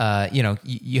have,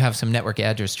 you have some network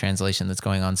address translation that's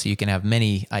going on, so you can have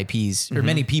many IPs or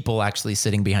many people actually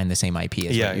sitting behind the same IP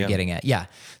is what you're getting at. Yeah.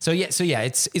 So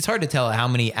it's hard to tell how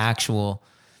many actual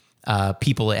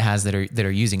people it has that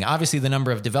are using it. Obviously, the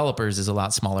number of developers is a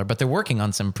lot smaller, but they're working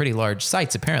on some pretty large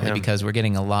sites apparently because we're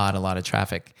getting a lot of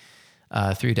traffic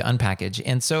through to Unpackage.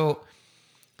 And so,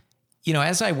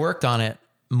 as I worked on it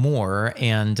more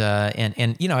and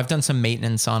I've done some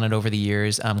maintenance on it over the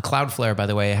years. Cloudflare, by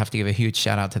the way, I have to give a huge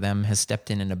shout out to them, has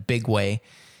stepped in a big way,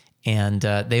 and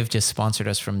they've just sponsored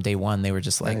us from day one. They were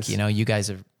just like, nice. You guys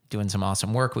are doing some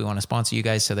awesome work. We want to sponsor you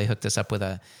guys. So they hooked us up with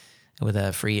a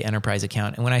free enterprise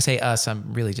account. And when I say us,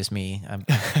 I'm really just me.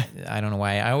 I don't know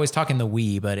why. I always talk in the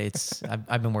we, but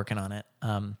I've been working on it.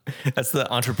 That's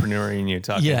the entrepreneur in you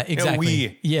talking. Yeah,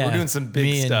 exactly. We're doing some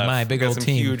big stuff. My big old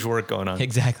team. Huge work going on.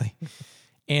 Exactly.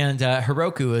 And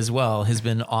Heroku as well has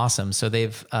been awesome. So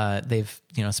they've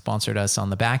sponsored us on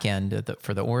the back end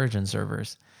for the origin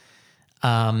servers.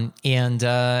 And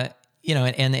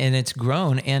it's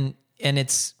grown and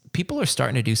it's, people are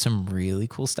starting to do some really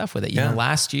cool stuff with it. You know,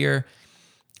 last year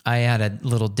I had a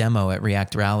little demo at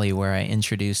React Rally where I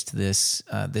introduced this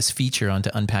feature onto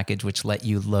Unpackage, which let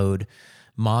you load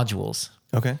modules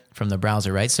from the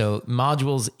browser, right? So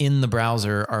modules in the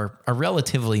browser are a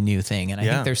relatively new thing. And I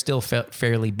think they're still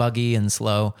fairly buggy and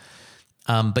slow.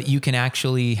 But you can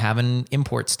actually have an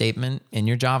import statement in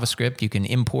your JavaScript. You can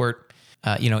import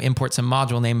some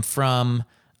module name from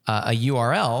a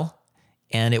URL,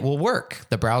 and it will work.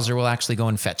 The browser will actually go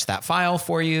and fetch that file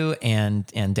for you and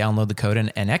download the code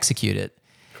and execute it.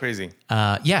 Crazy.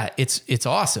 It's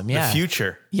awesome. Yeah. The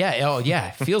future. Yeah. Oh yeah.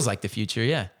 It feels like the future.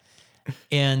 Yeah.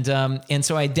 And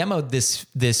so I demoed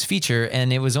this feature,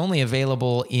 and it was only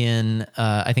available in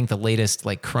I think the latest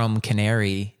like Chrome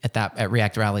Canary at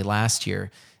React Rally last year.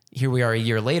 Here we are a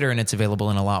year later, and it's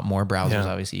available in a lot more browsers. Yeah.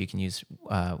 Obviously, you can use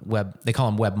web. They call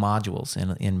them web modules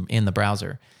in the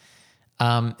browser.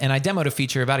 And I demoed a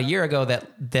feature about a year ago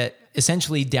that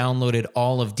essentially downloaded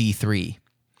all of D3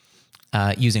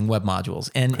 using web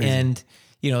modules. And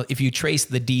if you trace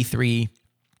the D3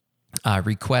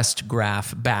 request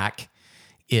graph back,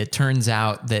 it turns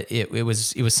out that it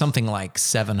was something like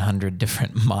 700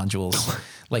 different modules,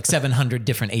 like 700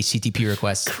 different HTTP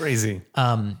requests. Crazy.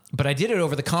 But I did it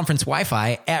over the conference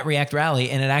Wi-Fi at React Rally,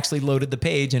 and it actually loaded the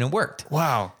page and it worked.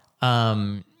 Wow.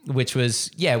 Which was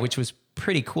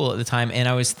pretty cool at the time. And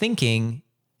I was thinking,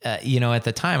 at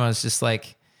the time I was just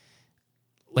like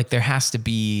there has to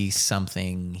be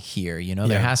something here,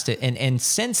 there has to, and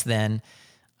since then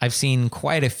I've seen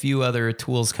quite a few other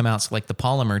tools come out. So like the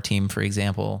Polymer team, for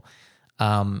example,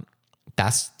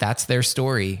 that's their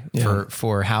story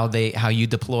for how you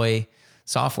deploy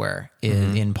software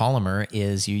in Polymer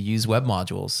is you use web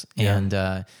modules and,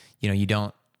 you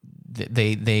don't,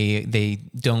 they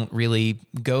don't really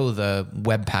go the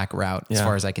Webpack route as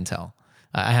far as I can tell.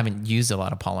 I haven't used a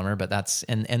lot of Polymer, but that's,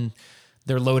 and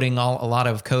they're loading a lot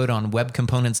of code on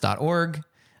webcomponents.org,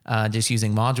 just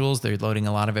using modules. They're loading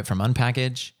a lot of it from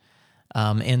Unpackage.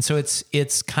 And so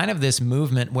it's kind of this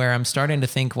movement where I'm starting to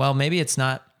think, well, maybe it's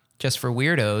not just for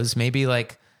weirdos. Maybe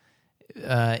it's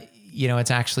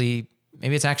actually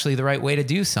the right way to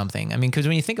do something. I mean, because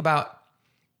when you think about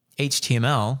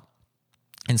HTML,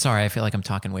 and sorry, I feel like I'm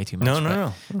talking way too much.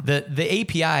 No. The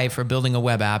API for building a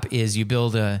web app is you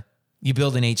build an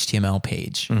HTML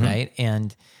page, right?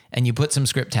 And you put some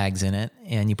script tags in it,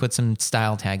 and you put some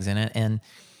style tags in it, and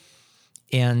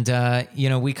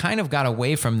we kind of got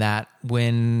away from that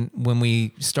when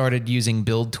we started using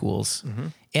build tools.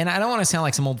 And I don't want to sound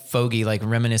like some old fogey, like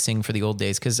reminiscing for the old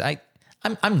days, because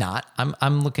I'm not.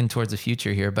 I'm looking towards the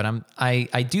future here, but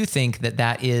I do think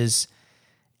that is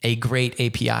a great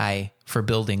API for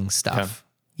building stuff.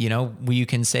 Where you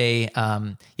can say,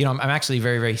 I'm actually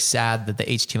very, very sad that the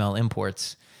HTML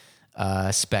imports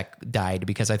spec died,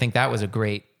 because I think that was a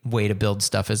great way to build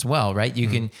stuff as well, right? You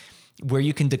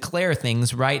can declare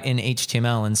things right in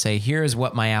HTML and say, here's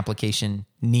what my application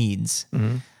needs.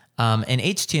 And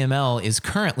HTML is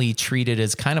currently treated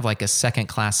as kind of like a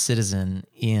second-class citizen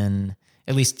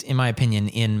at least in my opinion,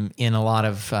 in a lot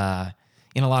of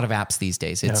apps these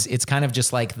days. It's kind of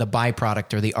just like the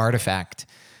byproduct or the artifact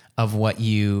of what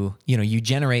you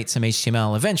generate some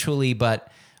HTML eventually,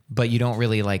 but you don't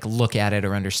really like look at it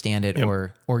or understand it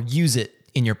or use it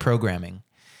in your programming.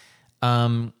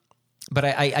 But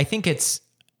I think it's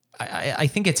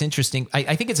interesting.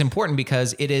 I think it's important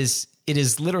because it is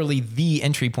literally the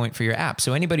entry point for your app.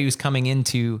 So anybody who's coming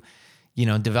into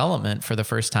development for the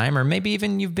first time, or maybe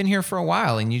even you've been here for a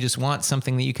while and you just want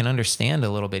something that you can understand a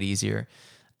little bit easier.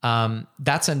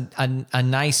 That's a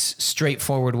nice,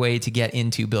 straightforward way to get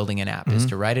into building an app is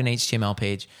to write an HTML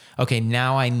page. Okay,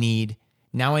 now I need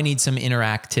some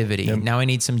interactivity. Yep. Now I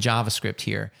need some JavaScript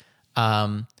here.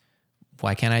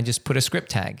 Why can't I just put a script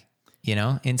tag?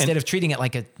 Instead of treating it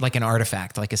like an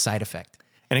artifact, like a side effect.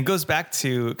 And it goes back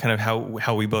to kind of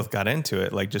how we both got into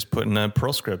it, like just putting a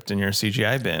Perl script in your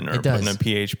CGI bin or putting a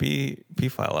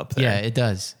PHP file up there. Yeah, it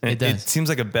does. It seems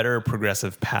like a better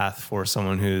progressive path for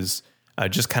someone who's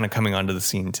just kind of coming onto the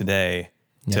scene today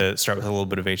to start with a little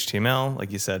bit of HTML.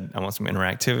 Like you said, I want some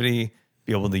interactivity,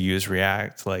 be able to use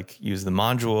React, like use the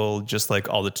module, just like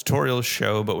all the tutorials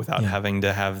show, but without having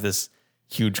to have this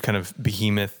huge kind of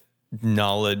behemoth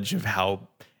knowledge of how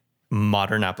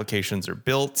modern applications are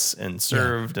built and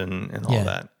served and all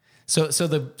that. So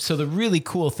the really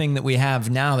cool thing that we have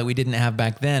now that we didn't have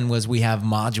back then was we have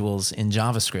modules in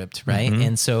JavaScript, right? Mm-hmm.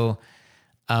 And so,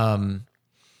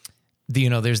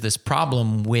 there's this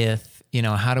problem with,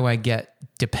 how do I get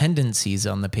dependencies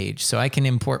on the page? So I can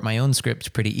import my own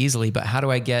script pretty easily, but how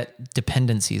do I get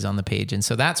dependencies on the page? And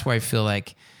so that's where I feel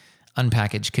like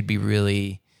Unpackage could be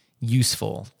really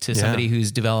useful to somebody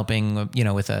who's developing,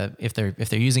 if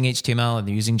they're using HTML and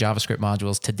they're using JavaScript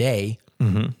modules today.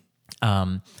 Mm-hmm.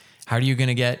 How are you going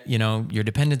to get, your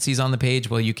dependencies on the page?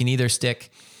 Well, you can either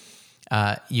stick,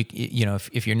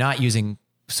 if you're not using,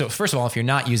 so first of all, if you're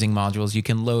not using modules, you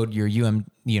can load your the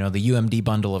UMD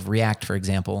bundle of React, for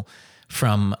example,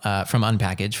 from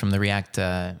Unpackage, from the React,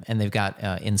 and they've got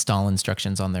install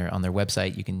instructions on their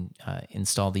website. You can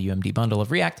install the UMD bundle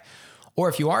of React, or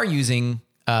if you are using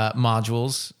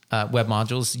modules, web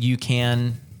modules, you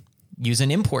can use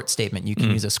an import statement. You can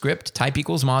use a script type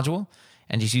equals module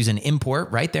and just use an import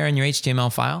right there in your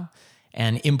HTML file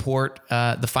and import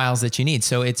the files that you need.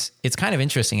 So it's kind of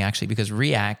interesting actually, because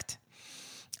React,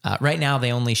 right now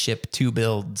they only ship 2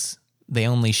 builds. They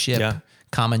only ship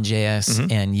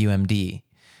CommonJS and UMD.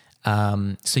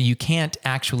 So you can't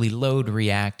actually load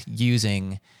React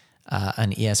using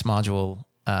an ES module,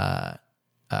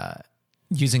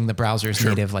 using the browser's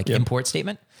native import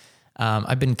statement.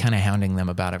 I've been kind of hounding them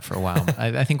about it for a while.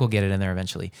 I think we'll get it in there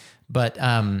eventually. But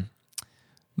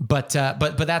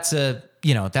that's a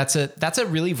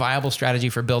really viable strategy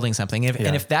for building something.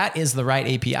 And if that is the right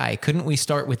API, couldn't we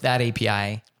start with that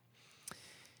API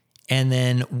and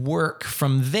then work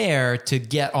from there to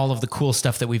get all of the cool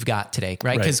stuff that we've got today,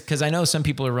 right? Because I know some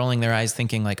people are rolling their eyes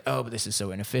thinking like, oh, but this is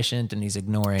so inefficient, and he's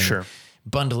ignoring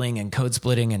bundling and code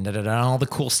splitting and all the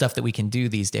cool stuff that we can do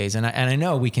these days. And I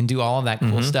know we can do all of that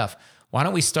cool stuff. Why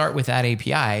don't we start with that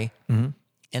API and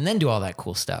then do all that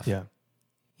cool stuff? Yeah.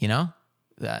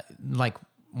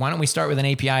 Why don't we start with an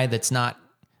API that's not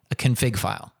a config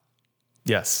file?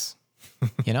 Yes.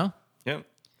 Yep.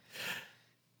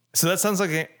 So that sounds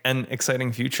like an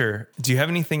exciting future. Do you have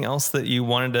anything else that you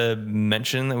wanted to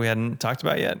mention that we hadn't talked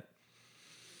about yet?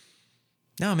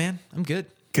 No, man, I'm good.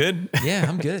 Good? Yeah,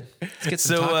 I'm good. Let's get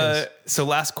some tacos. So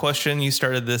last question, you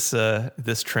started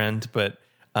this trend, but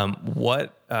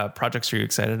what projects are you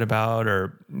excited about,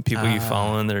 or people you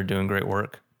follow that are doing great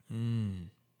work?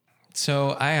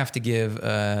 So I have to give,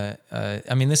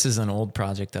 this is an old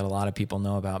project that a lot of people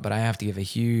know about, but I have to give a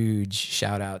huge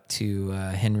shout out to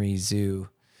Henry Zhu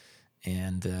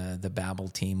and the Babel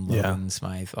team, Logan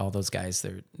Smythe, all those guys.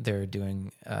 They're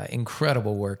doing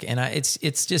incredible work, and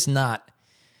it's just not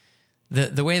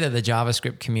the way that the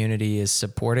JavaScript community is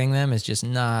supporting them is just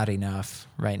not enough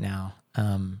right now.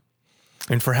 And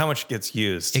for how much it gets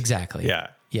used, exactly. Yeah,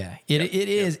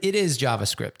 it is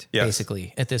JavaScript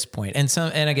basically at this point.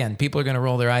 And again, people are going to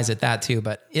roll their eyes at that too,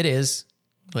 but it is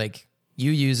like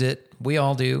you use it, we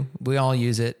all do, we all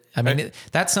use it. I mean,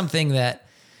 that's something that.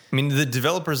 I mean, the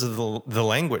developers of the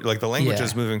language, like the language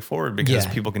is moving forward because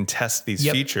people can test these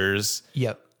features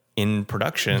in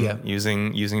production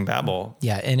using Babel.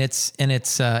 Yeah, and it's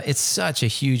such a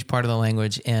huge part of the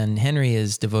language, and Henry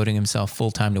is devoting himself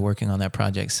full time to working on that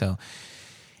project. So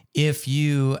if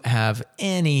you have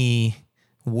any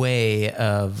way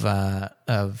of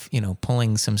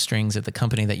pulling some strings at the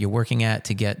company that you're working at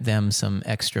to get them some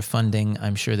extra funding,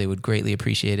 I'm sure they would greatly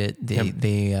appreciate it.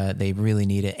 They really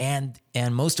need it, and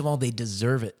most of all, they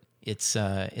deserve it. It's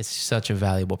such a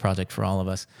valuable project for all of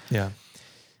us. Yeah.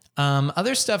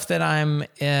 Other stuff that I'm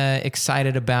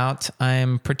excited about.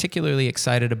 I'm particularly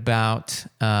excited about.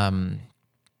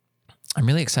 I'm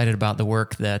really excited about the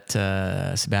work that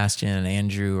Sebastian and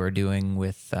Andrew are doing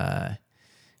with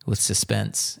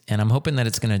Suspense, and I'm hoping that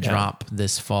it's going to drop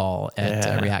this fall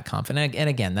at ReactConf. And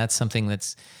again, that's something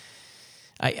that's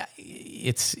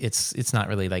it's not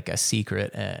really like a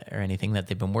secret or anything that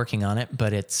they've been working on it,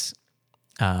 but it's,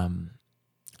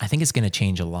 I think it's going to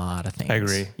change a lot of things. I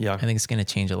agree. Yeah. I think it's going to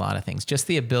change a lot of things. Just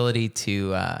the ability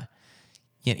to,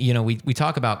 we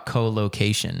talk about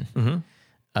co-location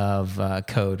of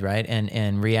code, right?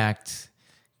 And React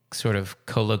sort of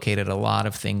co-located a lot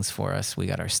of things for us. We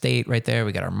got our state right there.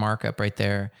 We got our markup right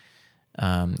there.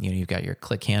 You've got your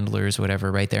click handlers,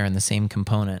 whatever, right there in the same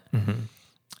component.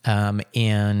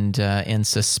 And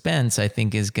Suspense, I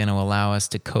think, is going to allow us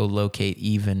to co-locate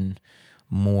even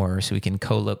more. So we can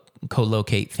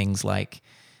co-locate things like,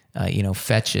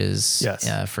 fetches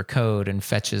for code and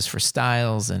fetches for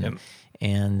styles and all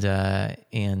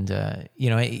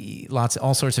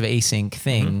sorts of async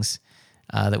things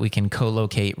that we can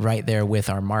co-locate right there with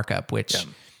our markup. Which,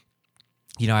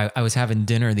 I was having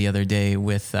dinner the other day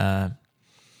with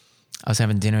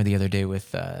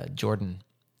Jordan.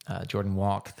 Jordan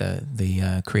Walk,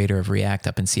 the creator of React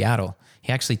up in Seattle.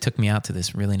 He actually took me out to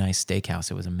this really nice steakhouse.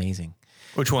 It was amazing.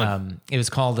 Which one? It was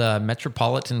called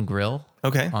Metropolitan Grill.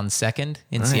 Okay. On 2nd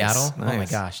in Seattle. Nice. Oh my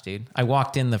gosh, dude! I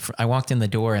walked in the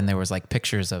door and there was like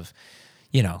pictures of,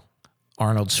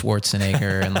 Arnold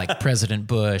Schwarzenegger and like President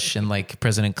Bush and like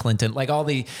President Clinton, like all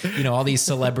these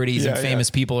celebrities and famous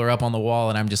people are up on the wall,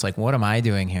 and I'm just like, what am I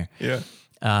doing here? Yeah.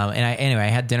 I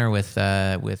had dinner with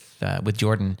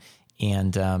Jordan,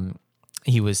 and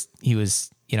he was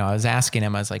I was asking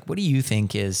him, I was like, what do you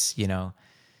think is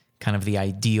kind of the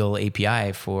ideal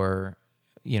API for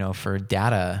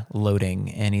data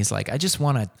loading? And he's like, I just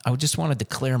want to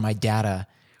declare my data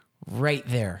right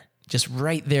there, just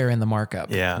right there in the markup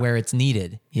where it's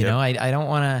needed. I don't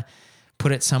want to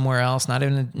put it somewhere else, not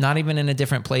even in a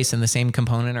different place in the same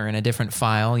component or in a different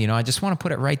file. I just want to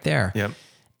put it right there. Yep.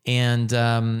 And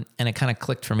it kind of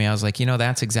clicked for me. I was like,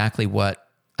 that's exactly what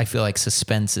I feel like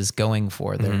Suspense is going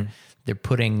for. They're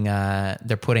putting that,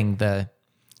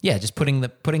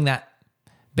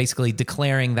 basically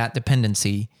declaring that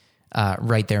dependency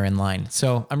right there in line.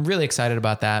 So I'm really excited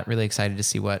about that. Really excited to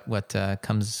see what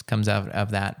comes out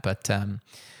of that. But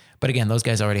again, those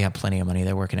guys already have plenty of money.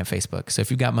 They're working at Facebook. So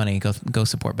if you've got money, go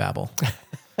support Babel.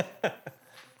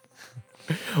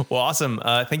 Well, awesome.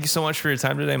 Thank you so much for your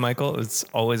time today, Michael. It's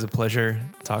always a pleasure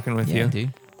talking with you.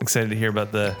 Dude. Excited to hear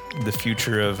about the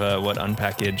future of what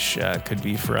Unpackage could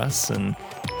be for us and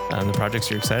the projects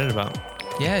you're excited about.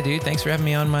 Yeah, dude. Thanks for having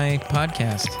me on my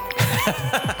podcast,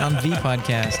 on the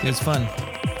podcast. It was fun.